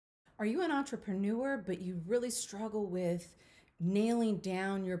Are you an entrepreneur, but you really struggle with nailing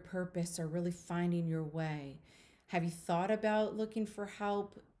down your purpose or really finding your way? Have you thought about looking for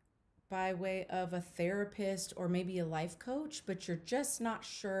help by way of a therapist or maybe a life coach, but you're just not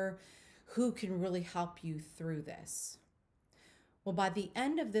sure who can really help you through this? Well, by the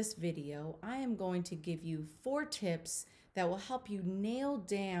end of this video, I am going to give you 4 tips that will help you nail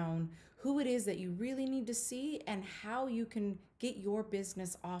down who it is that you really need to see and how you can get your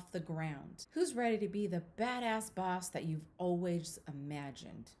business off the ground. Who's ready to be the badass boss that you've always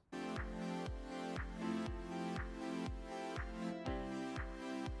imagined?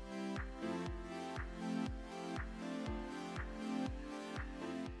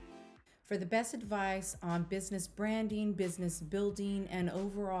 For the best advice on business branding, business building, and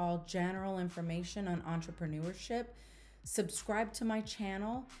overall general information on entrepreneurship, subscribe to my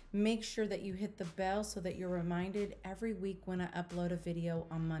channel. Make sure that you hit the bell so that you're reminded every week when I upload a video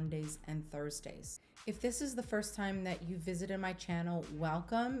on Mondays and Thursdays. If this is the first time that you visited my channel,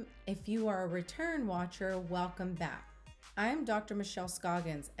 welcome. If you are a return watcher, welcome back. I am Dr. Michelle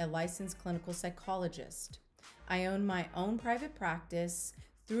Scoggins, a licensed clinical psychologist. I own my own private practice.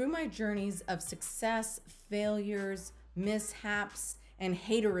 Through my journeys of success, failures, mishaps, and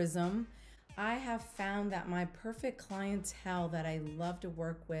haterism, I have found that my perfect clientele that I love to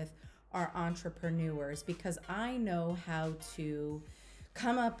work with are entrepreneurs, because I know how to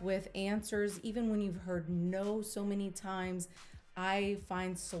come up with answers even when you've heard no so many times. I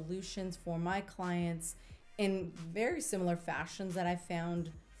find solutions for my clients in very similar fashions that I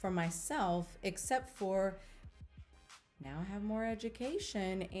found for myself, except for now I have more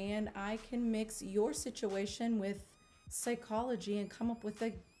education and I can mix your situation with psychology and come up with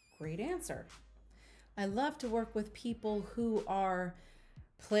a great answer. I love to work with people who are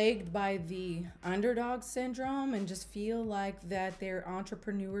plagued by the underdog syndrome and just feel like that their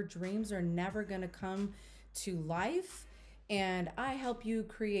entrepreneur dreams are never going to come to life. And I help you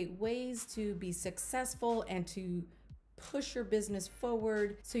create ways to be successful and to push your business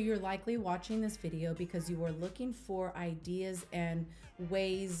forward. So you're likely watching this video because you are looking for ideas and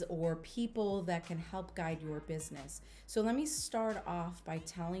ways or people that can help guide your business. So let me start off by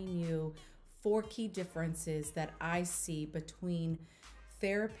telling you 4 key differences that I see between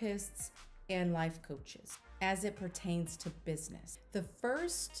therapists and life coaches as it pertains to business. The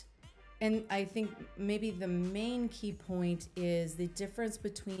first, and I think maybe the main key point, is the difference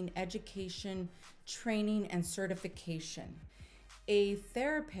between education, training, and certification. A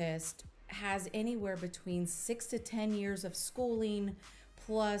therapist has anywhere between 6 to 10 years of schooling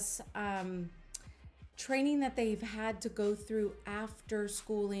plus training that they've had to go through after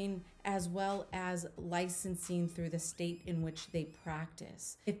schooling, as well as licensing through the state in which they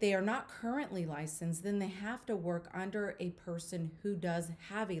practice. If they are not currently licensed, then they have to work under a person who does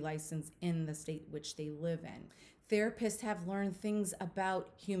have a license in the state which they live in. Therapists have learned things about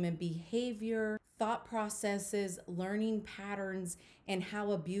human behavior, thought processes, learning patterns, and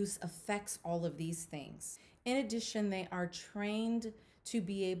how abuse affects all of these things. In addition, they are trained to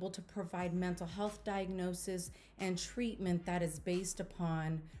be able to provide mental health diagnosis and treatment that is based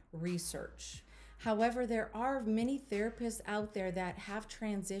upon research. However, there are many therapists out there that have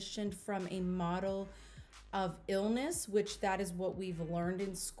transitioned from a model of illness, which that is what we've learned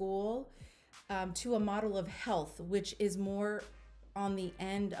in school, to a model of health, which is more on the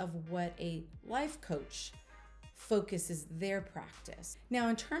end of what a life coach focuses their practice. Now,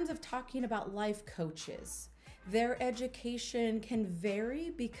 in terms of talking about life coaches, their education can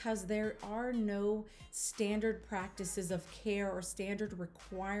vary because there are no standard practices of care or standard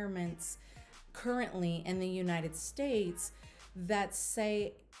requirements currently in the United States that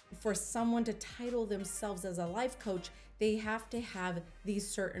say for someone to title themselves as a life coach, they have to have these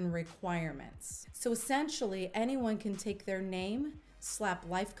certain requirements. So essentially, anyone can take their name, slap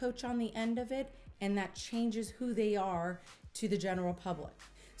life coach on the end of it, and that changes who they are to the general public.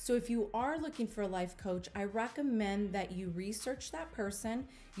 So if you are looking for a life coach, I recommend that you research that person,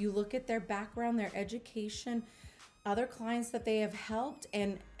 you look at their background, their education, other clients that they have helped,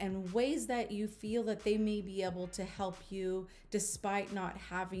 and ways that you feel that they may be able to help you despite not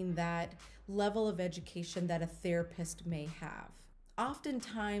having that level of education that a therapist may have.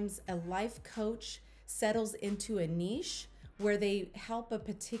 Oftentimes, a life coach settles into a niche where they help a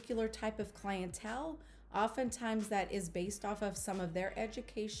particular type of clientele. Oftentimes that is based off of some of their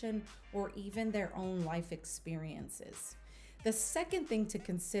education or even their own life experiences. The second thing to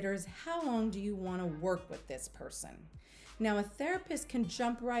consider is how long do you want to work with this person? Now, a therapist can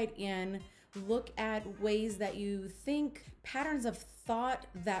jump right in, look at ways that you think, patterns of thought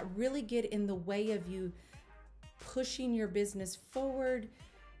that really get in the way of you pushing your business forward,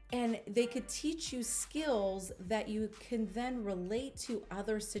 And they could teach you skills that you can then relate to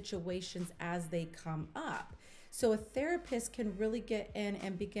other situations as they come up. So a therapist can really get in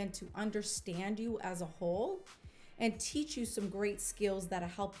and begin to understand you as a whole and teach you some great skills that'll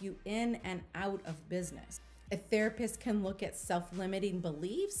help you in and out of business. A therapist can look at self-limiting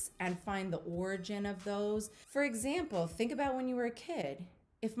beliefs and find the origin of those. For example, think about when you were a kid.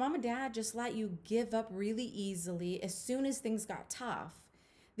 If mom and dad just let you give up really easily as soon as things got tough,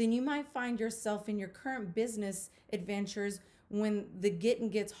 then you might find yourself in your current business adventures when the getting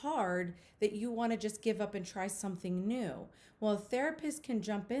gets hard that you want to just give up and try something new. Well, a therapist can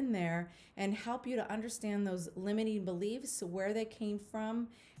jump in there and help you to understand those limiting beliefs, where they came from,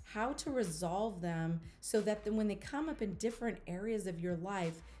 how to resolve them, so that when they come up in different areas of your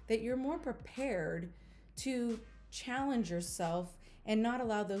life, that you're more prepared to challenge yourself and not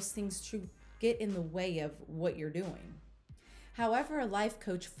allow those things to get in the way of what you're doing. However, a life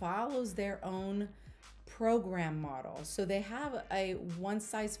coach follows their own program model. So they have a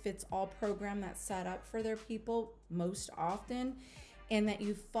one-size-fits-all program that's set up for their people most often, and that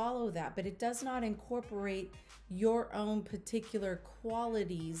you follow that, but it does not incorporate your own particular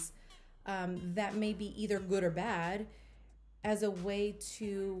qualities that may be either good or bad as a way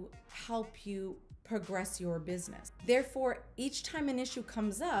to help you progress your business. Therefore, each time an issue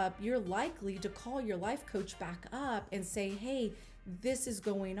comes up, you're likely to call your life coach back up and say, hey, this is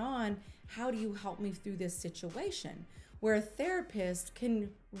going on. How do you help me through this situation? Where a therapist can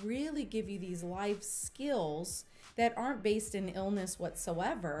really give you these life skills that aren't based in illness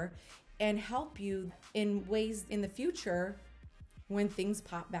whatsoever and help you in ways in the future when things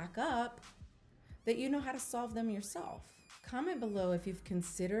pop back up that you know how to solve them yourself. Comment below if you've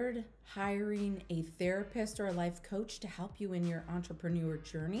considered hiring a therapist or a life coach to help you in your entrepreneur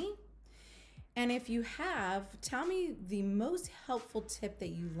journey. And if you have, tell me the most helpful tip that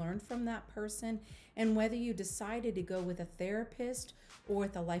you learned from that person and whether you decided to go with a therapist or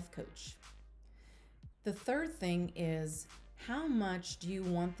with a life coach. The third thing is, how much do you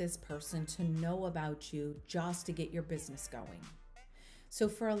want this person to know about you just to get your business going? So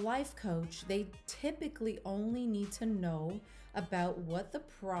for a life coach, they typically only need to know about what the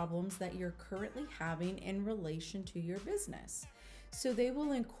problems that you're currently having in relation to your business. So they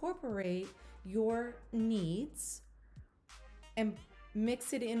will incorporate your needs and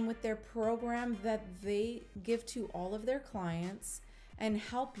mix it in with their program that they give to all of their clients and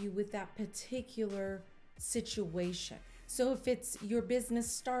help you with that particular situation. So if it's your business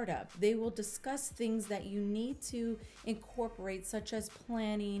startup, they will discuss things that you need to incorporate, such as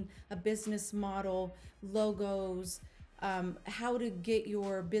planning, a business model, logos, how to get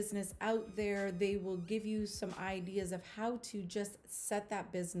your business out there. They will give you some ideas of how to just set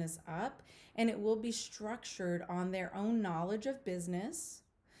that business up, and it will be structured on their own knowledge of business,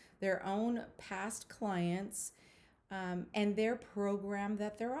 their own past clients, and their program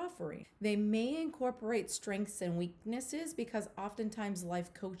that they're offering. They may incorporate strengths and weaknesses because oftentimes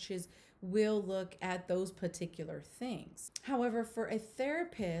life coaches will look at those particular things. However, for a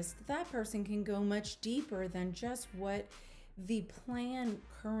therapist, that person can go much deeper than just what the plan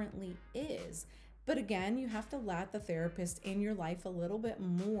currently is. But again, you have to let the therapist in your life a little bit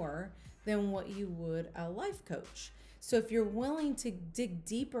more than what you would a life coach. So if you're willing to dig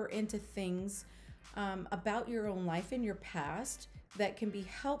deeper into things about your own life and your past that can be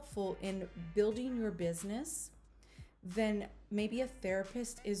helpful in building your business, then maybe a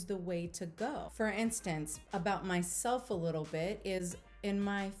therapist is the way to go. For instance, about myself a little bit is in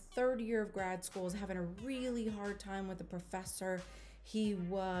my third year of grad school, I was having a really hard time with a professor. He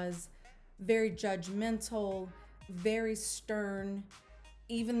was very judgmental, very stern.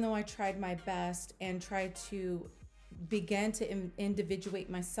 Even though I tried my best and tried to began to individuate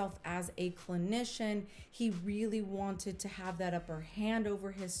myself as a clinician, he really wanted to have that upper hand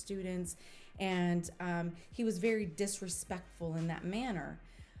over his students, and he was very disrespectful in that manner.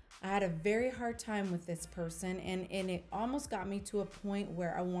 I had a very hard time with this person, and it almost got me to a point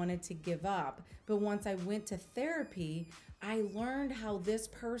where I wanted to give up. But once I went to therapy, I learned how this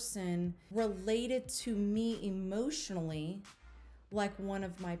person related to me emotionally like one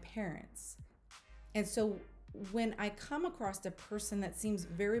of my parents. And so when I come across a person that seems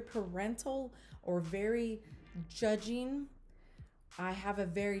very parental or very judging, I have a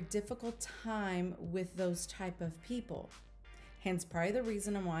very difficult time with those type of people. Hence probably the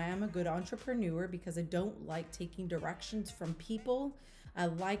reason why I'm a good entrepreneur, because I don't like taking directions from people. I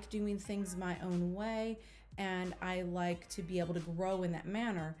like doing things my own way, and I like to be able to grow in that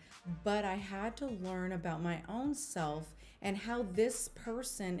manner. But I had to learn about my own self and how this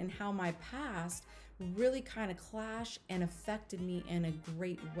person and how my past really kind of clash and affected me in a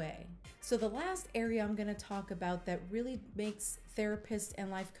great way. So the last area I'm going to talk about that really makes therapists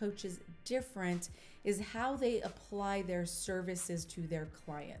and life coaches different is how they apply their services to their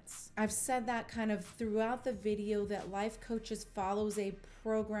clients. I've said that kind of throughout the video, that life coaches follows a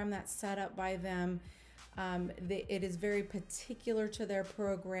program that's set up by them. It is very particular to their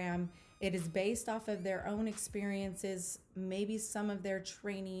program. It is based off of their own experiences, maybe some of their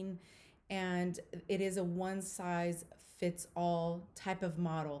training, and it is a one-size-fits-all type of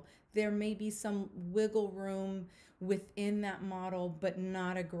model. There may be some wiggle room within that model, but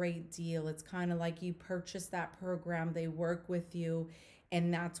not a great deal. It's kind of like you purchase that program, they work with you,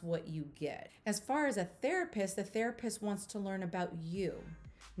 and that's what you get. As far as a therapist, the therapist wants to learn about you,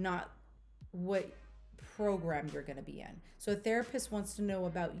 not what program you're going to be in. So a therapist wants to know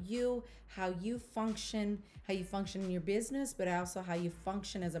about you, how you function in your business, but also how you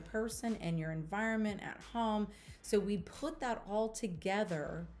function as a person and your environment at home. So we put that all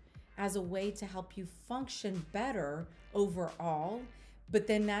together as a way to help you function better overall, but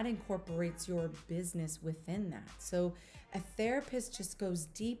then that incorporates your business within that. So a therapist just goes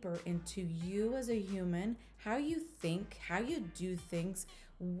deeper into you as a human, how you think, how you do things,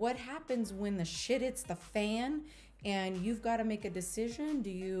 what happens when the shit hits the fan and you've got to make a decision. Do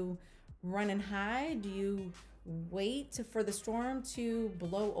you run and hide? Do you wait for the storm to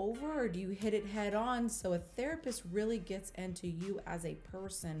blow over, or do you hit it head on? So a therapist really gets into you as a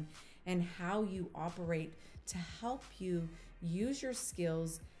person and how you operate to help you use your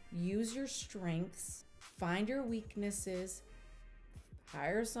skills, use your strengths, find your weaknesses,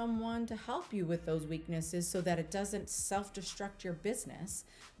 hire someone to help you with those weaknesses so that it doesn't self-destruct your business.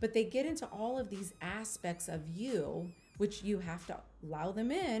 But they get into all of these aspects of you, which you have to allow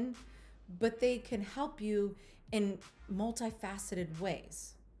them in, but they can help you in multifaceted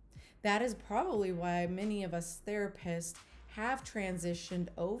ways. That is probably why many of us therapists have transitioned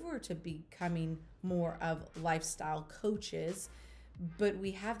over to becoming more of lifestyle coaches, but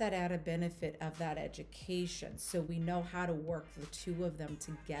we have that added benefit of that education, so we know how to work the two of them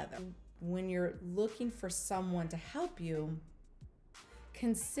together. When you're looking for someone to help you,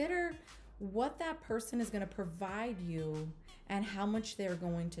 consider what that person is going to provide you and how much they're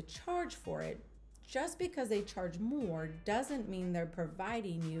going to charge for it. Just because they charge more doesn't mean they're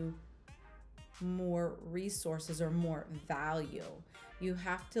providing you more resources or more value. You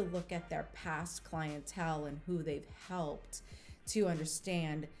have to look at their past clientele and who they've helped to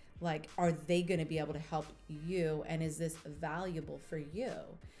understand, like, are they going to be able to help you, and is this valuable for you?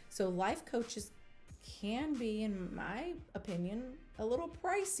 So life coaches can be, in my opinion, a little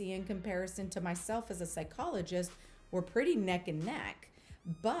pricey in comparison to myself as a psychologist. We're pretty neck and neck,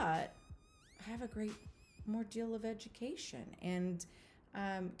 but I have a great more deal of education and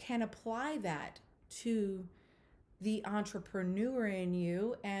can apply that to the entrepreneur in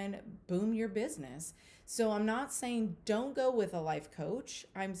you and boom your business. So I'm not saying don't go with a life coach.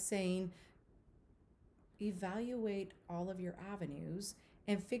 I'm saying evaluate all of your avenues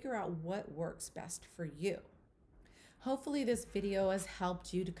and figure out what works best for you. Hopefully this video has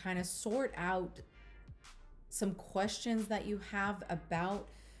helped you to kind of sort out some questions that you have about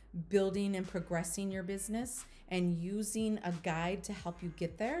building and progressing your business and using a guide to help you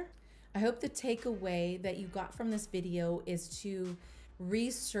get there. I hope the takeaway that you got from this video is to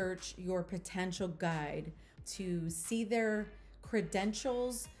research your potential guide, to see their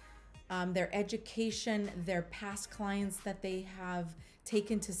credentials, their education, their past clients that they have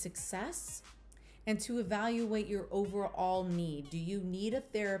taken to success, and to evaluate your overall need. Do you need a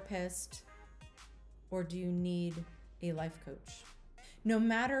therapist or do you need a life coach? No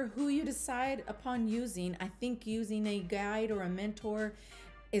matter who you decide upon using, I think using a guide or a mentor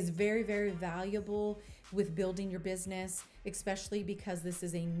is very, very valuable with building your business, especially because this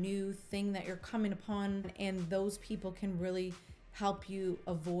is a new thing that you're coming upon, and those people can really help you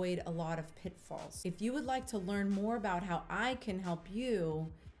avoid a lot of pitfalls. If you would like to learn more about how I can help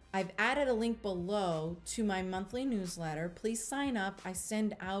you, I've added a link below to my monthly newsletter. Please sign up. I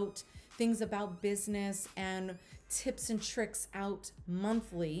send out things about business and tips and tricks out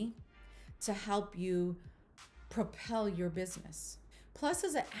monthly to help you propel your business. Plus,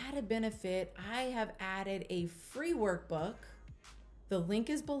 as an added benefit, I have added a free workbook, the link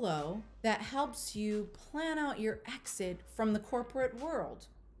is below, that helps you plan out your exit from the corporate world.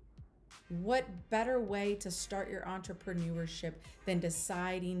 What better way to start your entrepreneurship than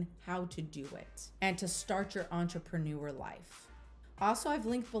deciding how to do it and to start your entrepreneur life? Also, I've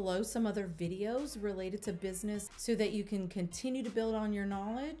linked below some other videos related to business so that you can continue to build on your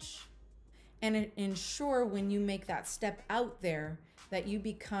knowledge and ensure when you make that step out there that you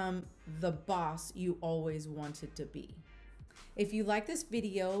become the boss you always wanted to be. If you like this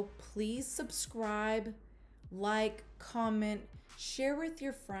video, please subscribe, like, comment, share with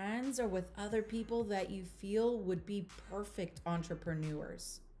your friends or with other people that you feel would be perfect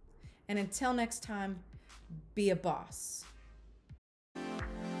entrepreneurs. And until next time, be a boss.